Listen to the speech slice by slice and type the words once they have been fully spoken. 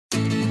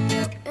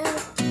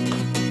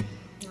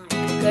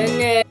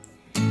goodness.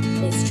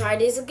 Let's try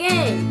this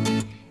again.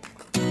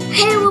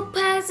 Hey, we're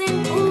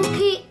passing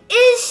Cookie.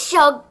 It's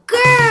your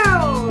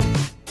girl.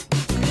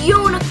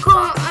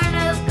 Unicorn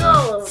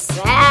underscore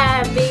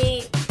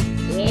Savvy.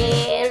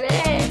 Yeah,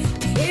 let's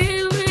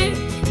kill it.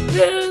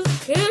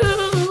 Let's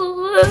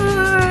kill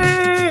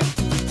it.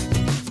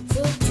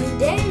 So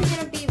today we're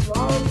gonna be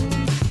vlogging.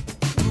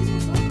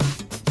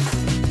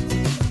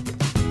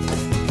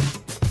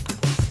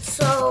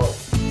 So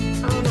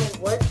I don't know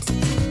what to do.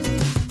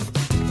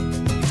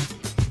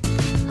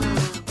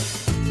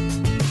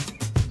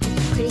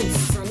 Pretty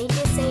sunny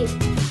these days.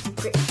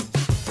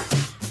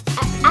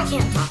 I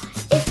can't talk.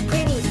 It's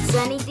pretty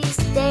sunny these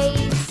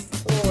days.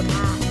 Oh,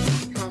 not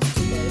past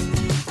 2 days.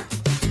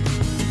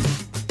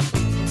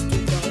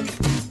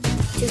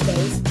 Past 2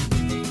 days.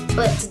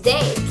 But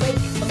today it's like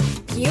a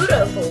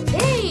beautiful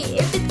day.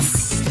 If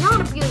it's not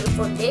a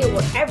beautiful day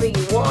wherever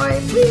you are,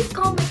 please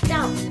comment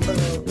down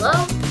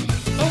below.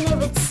 And if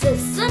it's a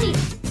sunny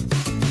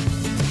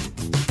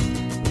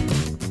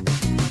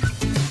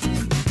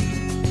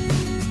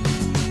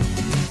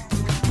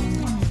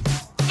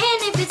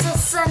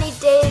sunny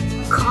day,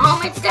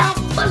 comment down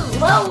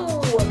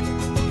below.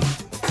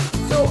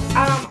 So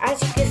as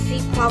you can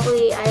see,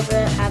 probably I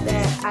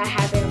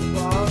haven't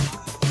vlogged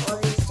all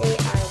these days.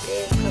 I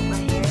did cut my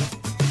hair.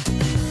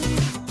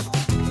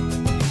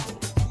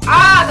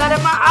 Ah, got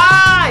in my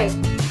eye.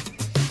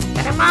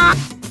 Got in my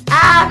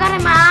got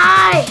in my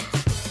eye.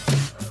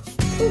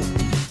 Ooh.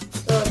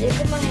 So I did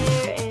cut my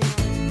hair and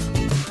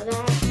other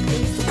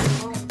things.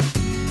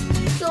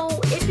 So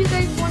if you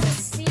guys want to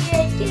see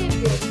it,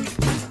 give it.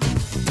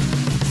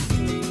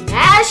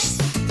 Smash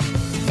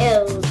a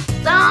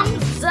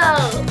thumbs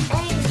up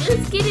and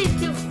let's get it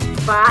to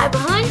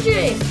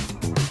 500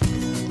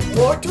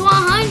 or to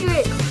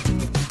 100,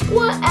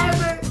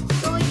 whatever.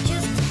 So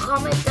just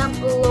comment down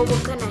below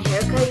what kind of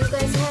haircut you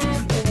guys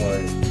have or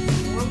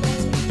normal.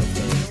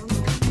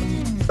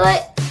 But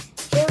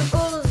here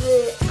goes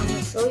it. I'm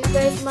gonna show you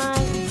guys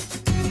mine.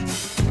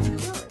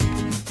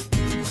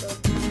 So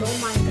don't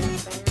mind that.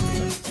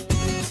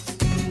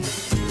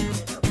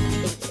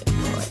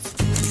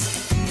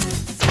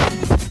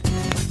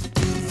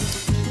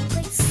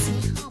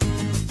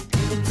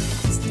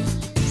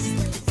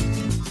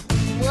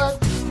 Look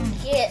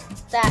at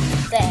that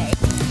thing.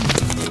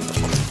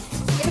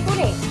 Get a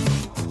pony.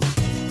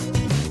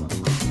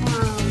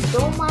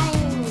 Don't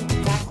mind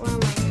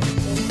background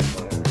music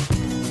for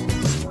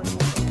this one.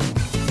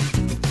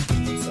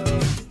 So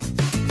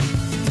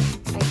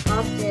I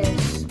got this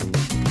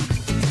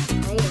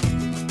later.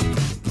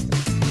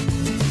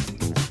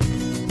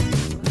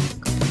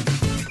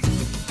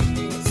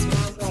 And it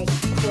smells like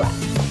crap.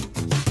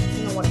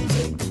 You know what I'm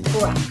saying?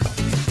 Crap.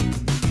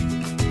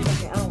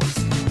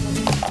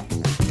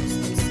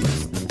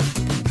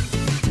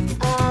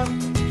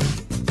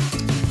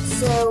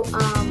 So,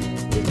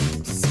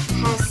 this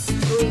past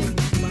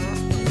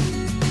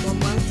 1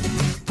 month,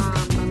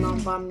 my mom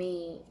bought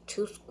me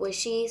 2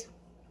 squishies,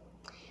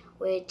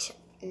 which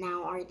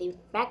now are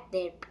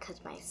defective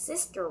because my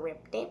sister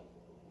ripped it.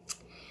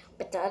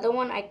 But the other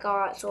one I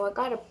got, so I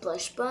got a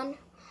blush bun,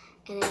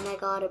 and then I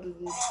got a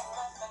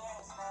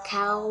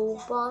cow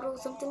bottle,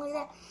 something like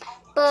that.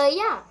 But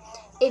yeah,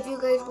 if you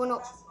guys want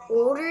to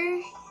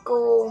order,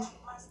 go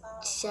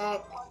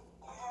check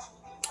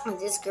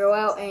this girl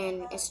out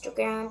on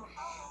Instagram,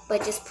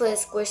 but just put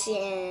Squishy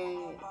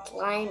and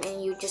Slime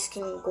and you just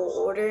can go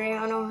order it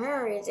on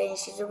hers, and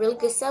she's a really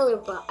good seller.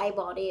 But I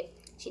bought it.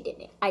 She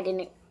didn't. I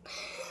didn't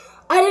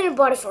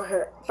bought it from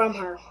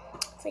her.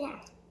 So yeah.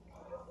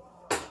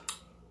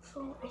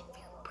 So I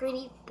feel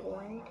pretty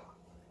bored.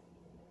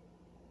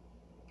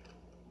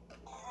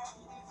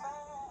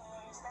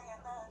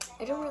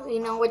 I don't really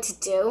know what to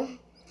do.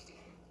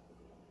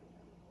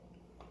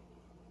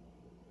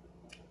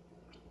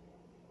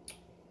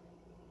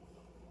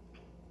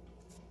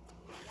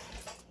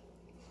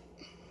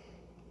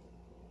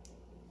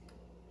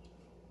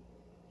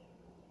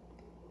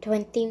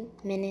 "20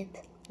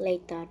 minutes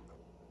later."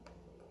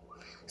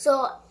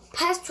 So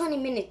past 20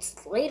 minutes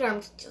later,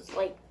 I'm just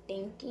like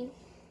thinking.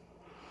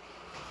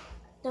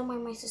 Don't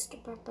mind my sister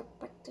back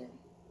there.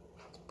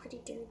 It's pretty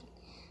dirty.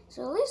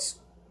 So let's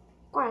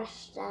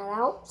squash that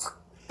out.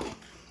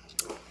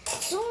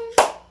 So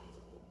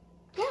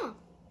yeah,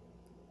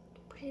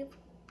 pretty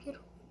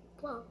beautiful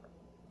vlog.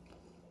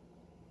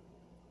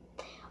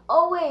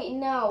 Oh wait,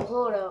 no,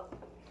 hold up.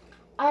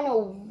 I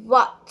know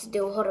what to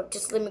do. Hold up,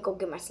 just let me go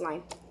get my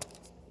slime.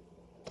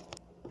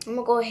 I'm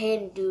gonna go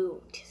ahead and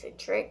do just a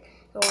trick.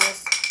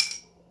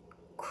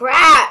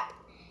 Crap!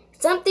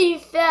 Something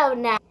fell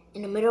now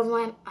in the middle of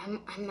my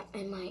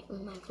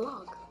my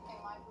vlog.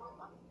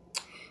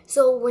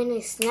 So when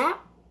it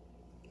snapped,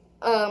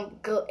 a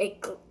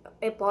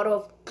bottle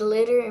of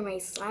glitter and my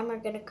slime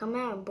are gonna come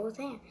out in both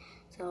hands.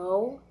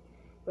 So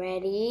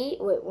ready?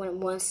 Wait,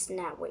 one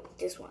snap. Wait,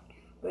 this one.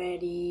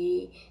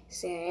 Ready,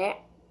 set.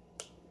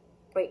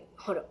 Wait,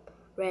 hold up.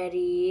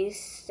 Ready,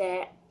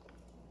 set.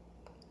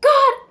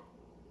 God!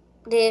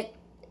 It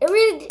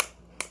really did.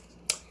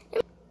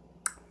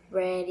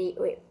 Ready,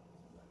 wait,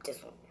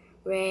 this one.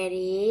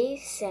 Ready,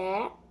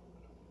 set.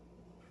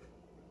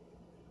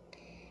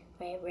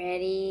 Wait,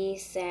 ready,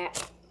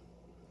 set.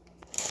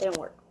 Didn't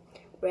work.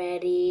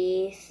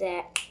 Ready,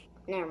 set.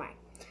 Never mind.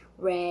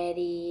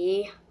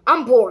 Ready.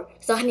 I'm bored,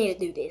 so I need to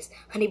do this.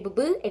 Honey Boo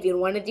Boo, if you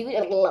want to do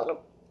it,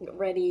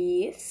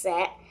 ready,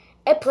 set.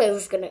 A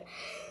player's gonna.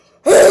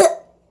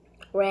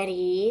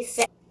 Ready,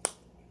 set.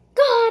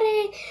 Got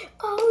it.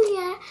 Oh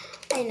yeah.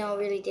 I know, I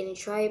really didn't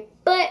try it,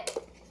 but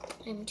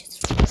let me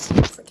just fix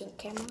the freaking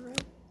camera.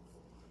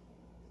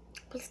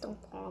 Please don't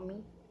follow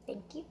me.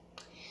 Thank you.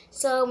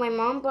 So my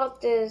mom bought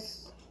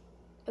this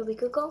a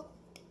week ago.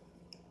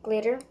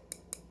 Glitter.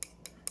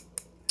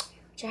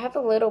 Which I have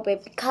a little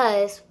bit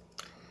because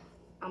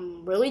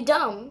I'm really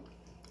dumb.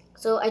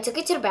 So I took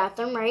it to the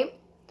bathroom, right?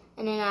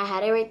 And then I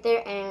had it right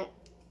there and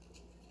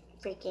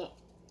freaking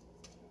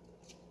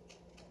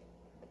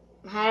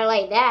I had it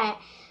like that.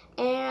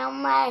 And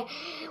I'm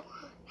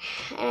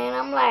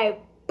like,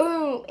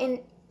 boom,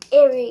 in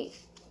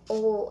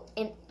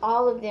in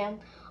all of them.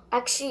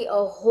 Actually,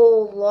 a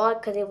whole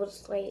lot, because it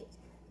was like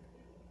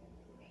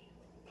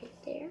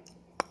right there.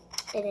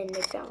 And then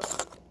it fell.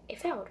 It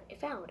fell.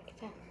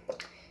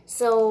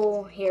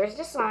 So here's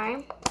the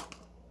slime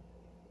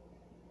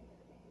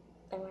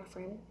that my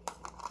friend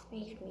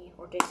made me,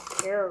 or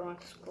this hair on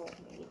school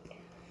made.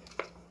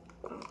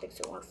 I don't think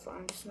so. One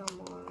friends no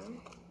more.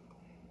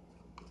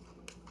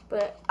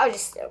 But I'll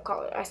just still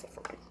call it. I said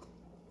friend.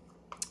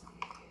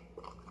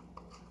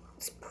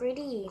 It's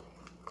pretty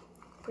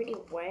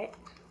wet.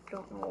 I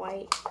don't know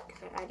why,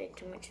 because I added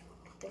too much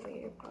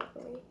glitter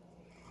probably.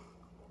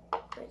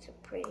 But it's a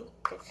pretty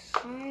good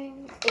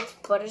slime. It's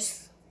butter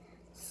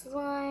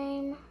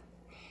slime.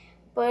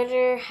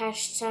 Butter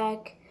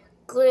hashtag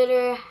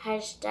glitter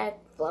hashtag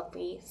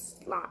fluffy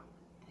slime.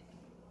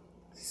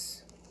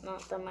 It's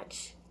not that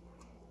much.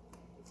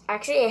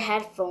 Actually, it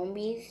had foam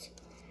beads.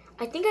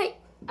 I think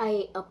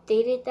I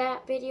updated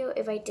that video.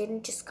 If I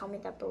didn't, just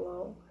comment that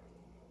below.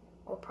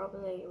 Or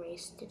probably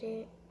erased it.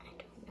 I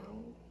don't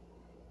know.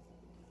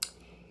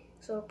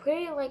 So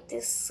pretty like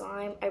this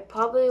slime. I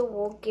probably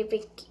will give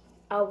it.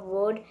 I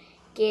would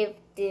give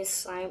this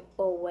slime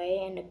away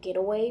and a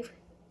giveaway.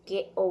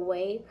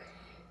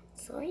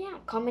 So yeah,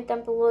 comment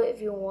down below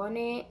if you want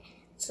it.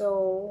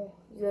 So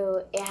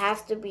it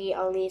has to be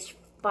at least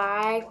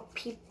 5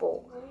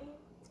 people.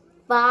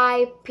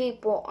 5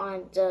 people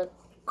on the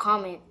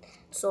comment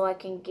so I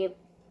can give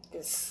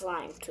this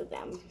slime to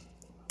them.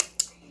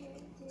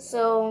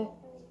 So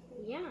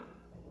yeah.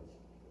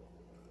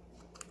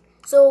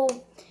 So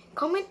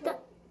comment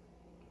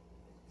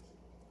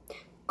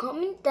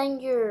down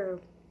your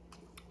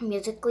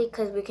Musical.ly,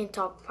 because we can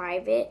talk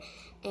private,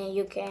 and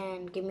you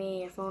can give me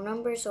your phone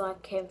number so I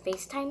can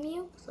FaceTime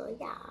you. So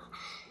yeah,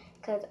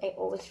 because I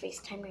always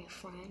FaceTime my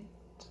friend.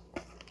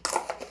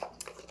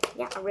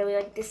 Yeah, I really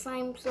like this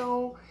slime,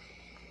 so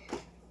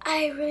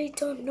I really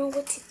don't know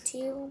what to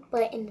do.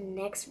 But in the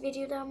next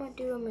video that I'm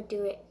gonna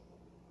do it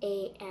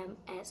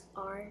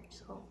AMSR.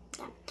 So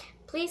yeah,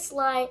 please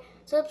like,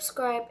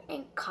 subscribe,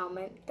 and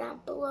comment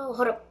down below.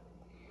 Hold up,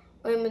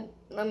 let me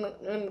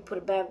put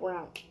a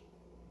background.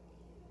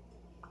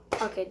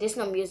 Okay, there's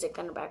no music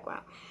in the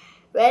background.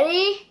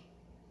 Ready?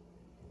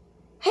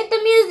 Hit the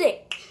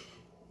music.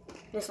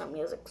 There's no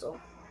music, so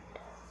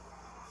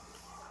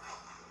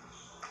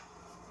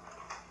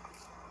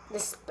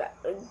this.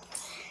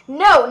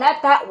 No,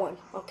 not that one.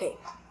 Okay,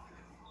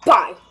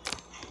 bye.